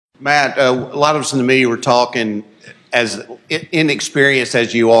Matt, a lot of us in the media were talking, as inexperienced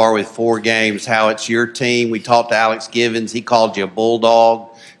as you are with 4 games, how it's your team. We talked to Alex Givens. He called you a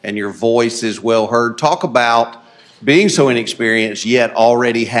bulldog, and your voice is well heard. Talk about being so inexperienced, yet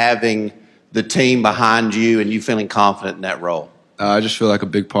already having the team behind you and you feeling confident in that role. I just feel like a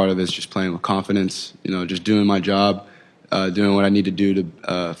big part of it is just playing with confidence, just doing my job, doing what I need to do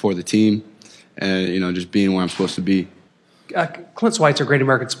for the team, and, just being where I'm supposed to be. Clint Schweitzer, Great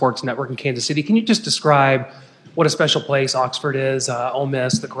American Sports Network in Kansas City. Can you just describe what a special place Oxford is, Ole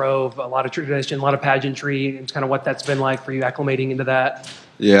Miss, the Grove, a lot of tradition, a lot of pageantry, and kind of what that's been like for you acclimating into that?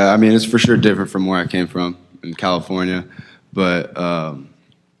 Yeah, I mean, it's for sure different from where I came from in California, but,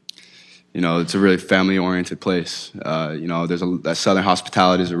 it's a really family-oriented place. That Southern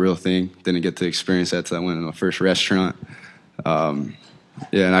hospitality is a real thing. Didn't get to experience that until I went to my first restaurant. And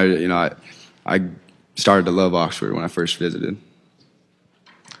I started to love Oxford when I first visited.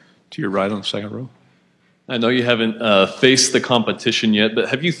 To your right on the second row. I know you haven't faced the competition yet, but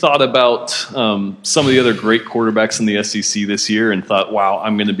have you thought about some of the other great quarterbacks in the SEC this year and thought, wow,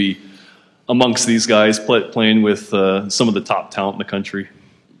 I'm going to be amongst these guys playing with some of the top talent in the country?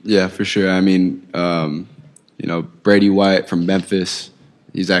 Yeah, for sure. I mean, Brady White from Memphis,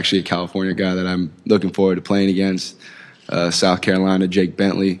 he's actually a California guy that I'm looking forward to playing against. South Carolina, Jake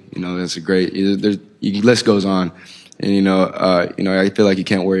Bentley, that's a great, the list goes on. And, I feel like you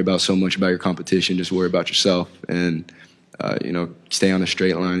can't worry about so much about your competition, just worry about yourself and, stay on the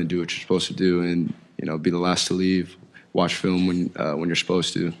straight line and do what you're supposed to do and, be the last to leave, watch film when you're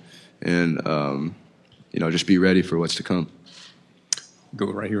supposed to, and, just be ready for what's to come. Go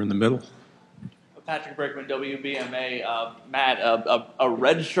right here in the middle. Patrick Brickman, WBMA. Matt, a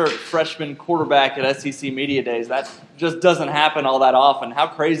redshirt freshman quarterback at SEC Media Days, that just doesn't happen all that often. How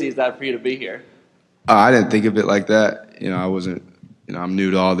crazy is that for you to be here? I didn't think of it like that. I wasn't, I'm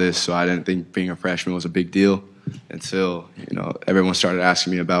new to all this, so I didn't think being a freshman was a big deal until, everyone started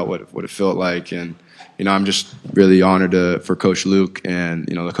asking me about what it felt like. And, I'm just really honored for Coach Luke and,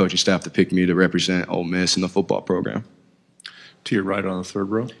 the coaching staff to pick me to represent Ole Miss in the football program. To your right on the third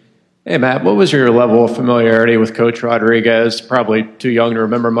row. Hey, Matt, what was your level of familiarity with Coach Rodriguez? Probably too young to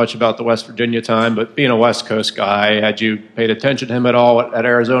remember much about the West Virginia time, but being a West Coast guy, had you paid attention to him at all at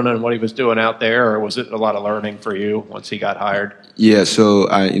Arizona and what he was doing out there, or was it a lot of learning for you once he got hired? Yeah, so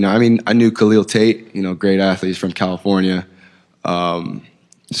I knew Khalil Tate, great athletes from California.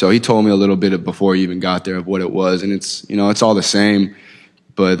 So he told me a little bit before he even got there of what it was, and it's it's all the same,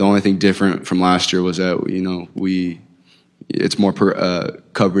 but the only thing different from last year was that it's more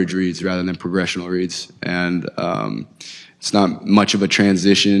coverage reads rather than progressional reads, and it's not much of a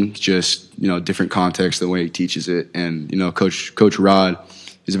transition, just different context the way he teaches it. And Coach Rod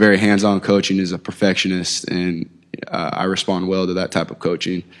is a very hands-on coach and is a perfectionist, and I respond well to that type of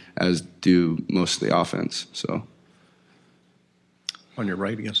coaching, as do most of the offense. So on your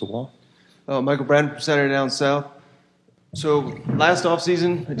right against the wall. Michael Brandon from Saturday Down South. So last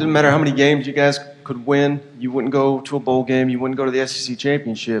offseason, it didn't matter how many games you guys could win. You wouldn't go to a bowl game. You wouldn't go to the SEC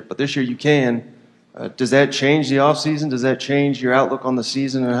championship. But this year you can. Does that change the offseason? Does that change your outlook on the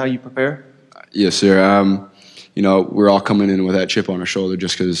season and how you prepare? Yes, sir. We're all coming in with that chip on our shoulder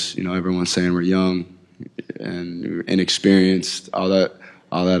just because, everyone's saying we're young and inexperienced, all that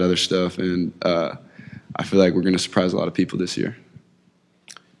other stuff. And I feel like we're going to surprise a lot of people this year.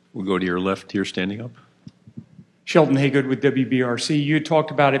 We'll go to your left here, standing up. Sheldon Haygood with WBRC. You had talked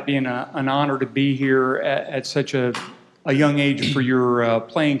about it being an honor to be here at such a young age for your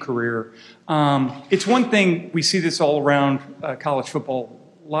playing career. It's one thing, we see this all around college football,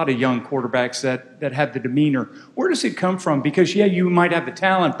 a lot of young quarterbacks that have the demeanor. Where does it come from? Because, you might have the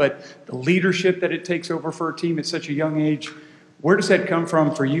talent, but the leadership that it takes over for a team at such a young age, where does that come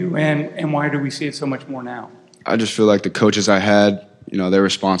from for you, and why do we see it so much more now? I just feel like the coaches I had, they're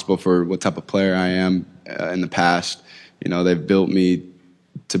responsible for what type of player I am in the past. They've built me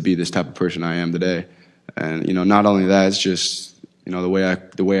to be this type of person I am today. And, not only that, it's just, the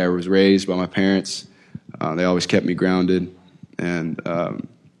way I was raised by my parents. They always kept me grounded. And, I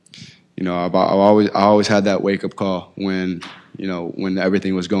always had that wake-up call when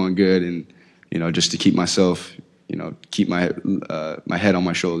everything was going good and, just to keep myself, keep my head on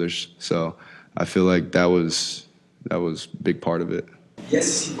my shoulders. So I feel like that was a big part of it. The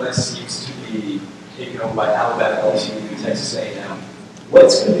SEC West seems to be taken over by Alabama, LSU, and Texas A&M.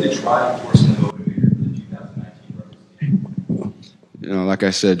 What's going to be the driving force and the motivator for the 2019 Rebels? Like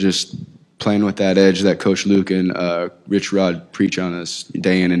I said, just playing with that edge that Coach Luke and Rich Rod preach on us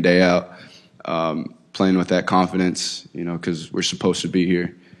day in and day out. Playing with that confidence, because we're supposed to be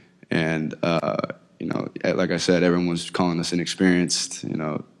here. And, like I said, everyone's calling us inexperienced.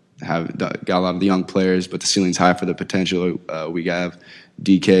 got a lot of the young players, but the ceiling's high for the potential. We have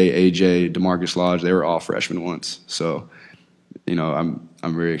DK, AJ, DeMarcus Lodge. They were all freshmen once. So, I'm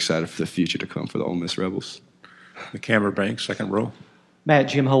very excited for the future to come for the Ole Miss Rebels. The Camera Bank, second row. Matt,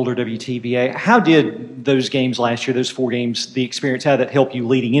 Jim Holder, WTVA. How did those games last year, those 4 games, the experience, how did that help you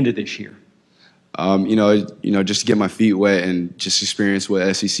leading into this year? Just to get my feet wet and just experience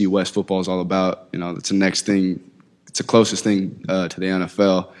what SEC West football is all about. It's the next thing. It's the closest thing to the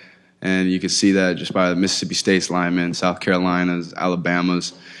NFL, and you can see that just by the Mississippi State's linemen, South Carolina's,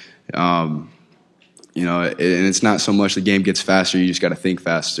 Alabama's. And it's not so much the game gets faster; you just got to think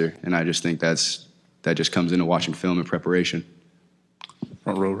faster. And I just think that just comes into watching film and preparation.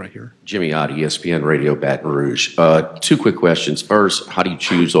 Front row right here. Jimmy Ott, ESPN Radio, Baton Rouge. 2 quick questions. First, how do you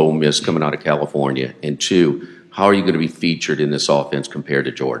choose Ole Miss coming out of California? And 2, how are you going to be featured in this offense compared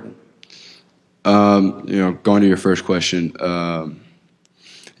to Jordan? Going to your first question, Ole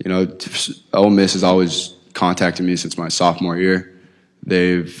Miss has always contacted me since my sophomore year.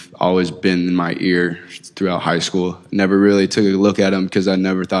 They've always been in my ear throughout high school. Never really took a look at them because I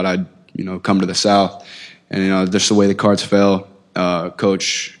never thought I'd, come to the South. And, just the way the cards fell.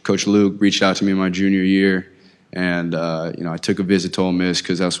 Coach Luke reached out to me in my junior year, and I took a visit to Ole Miss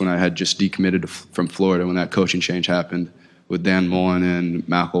because that's when I had just decommitted from Florida when that coaching change happened with Dan Mullen and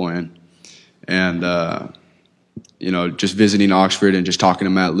McElwain. And just visiting Oxford and just talking to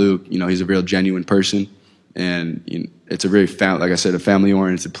Matt Luke, he's a real genuine person, and it's a very like I said, a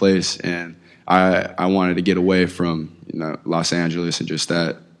family-oriented place. And I wanted to get away from Los Angeles and just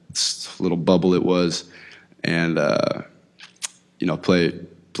that little bubble it was, and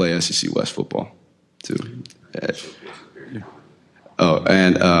play SEC West football too.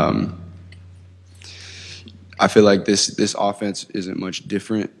 I feel like this offense isn't much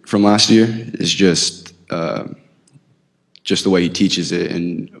different from last year. It's just the way he teaches it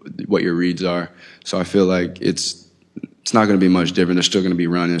and what your reads are. So I feel like it's not going to be much different. They're still going to be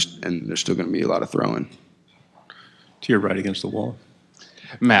running, and there's still going to be a lot of throwing. To your right against the wall.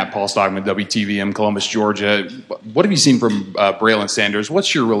 Matt, Paul Stockman, WTVM, Columbus, Georgia. What have you seen from Braylon Sanders?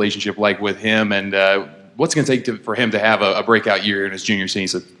 What's your relationship like with him, and what's it going to take for him to have a breakout year in his junior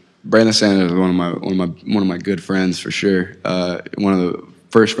season? Braylon Sanders is one of my good friends for sure. One of the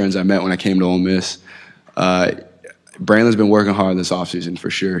first friends I met when I came to Ole Miss. Braylon's been working hard this offseason for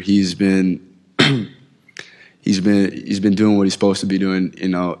sure. He's been doing what he's supposed to be doing,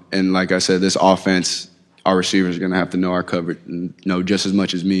 and like I said, this offense, our receivers are going to have to know our coverage and know just as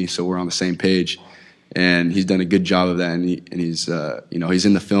much as me, so we're on the same page. And he's done a good job of that, and he's he's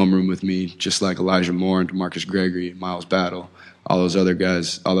in the film room with me, just like Elijah Moore and DeMarcus Gregory, Miles Battle, all those other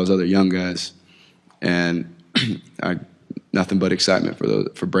guys, all those other young guys, and nothing but excitement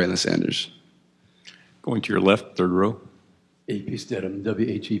for Braylon Sanders. Going to your left, third row. AP Stedham,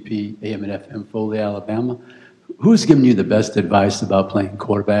 WHEP, AM and FM, Foley, Alabama. Who's given you the best advice about playing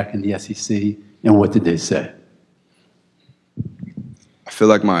quarterback in the SEC? And what did they say? I feel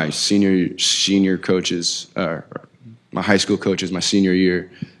like my senior coaches, my high school coaches, my senior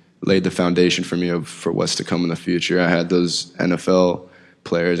year, laid the foundation for me for what's to come in the future. I had those NFL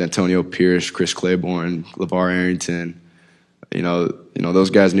players, Antonio Pierce, Chris Claiborne, LeVar Arrington. Those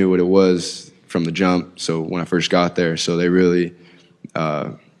guys knew what it was from the jump. So when I first got there, so they really,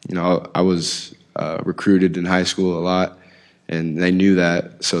 I was recruited in high school a lot. And they knew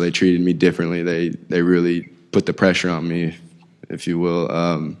that, so they treated me differently. They really put the pressure on me, if you will.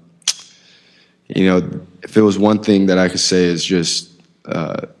 If it was one thing that I could say is just,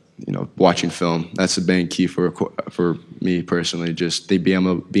 watching film. That's the main key for me personally. Just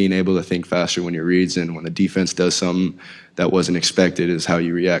being able to think faster when your reads, and when the defense does something that wasn't expected is how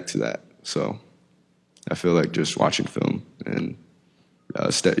you react to that. So I feel like just watching film and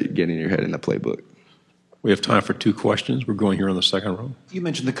getting your head in the playbook. We have time for 2 questions. We're going here on the second row. You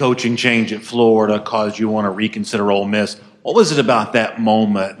mentioned the coaching change at Florida caused you to want to reconsider Ole Miss. What was it about that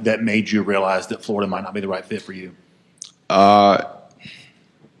moment that made you realize that Florida might not be the right fit for you? It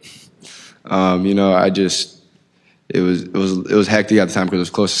was hectic at the time because it was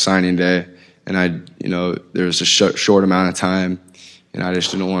close to signing day, and there was a short amount of time, and I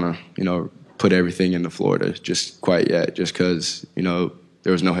just didn't want to put everything into Florida just quite yet, just because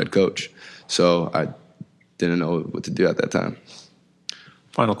there was no head coach, so I didn't know what to do at that time.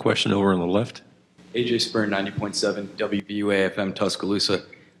 Final question over on the left. AJ Spurn, 90.7 WVUA-FM Tuscaloosa.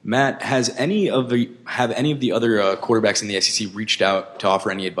 Matt, have any of the other quarterbacks in the SEC reached out to offer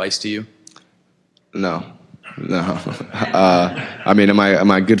any advice to you? No. Am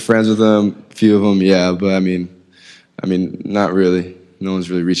I good friends with them? A few of them, yeah, but I mean, not really. No one's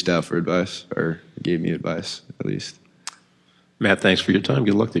really reached out for advice or gave me advice, at least. Matt, thanks for your time.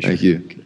 Good luck this year. Thank you.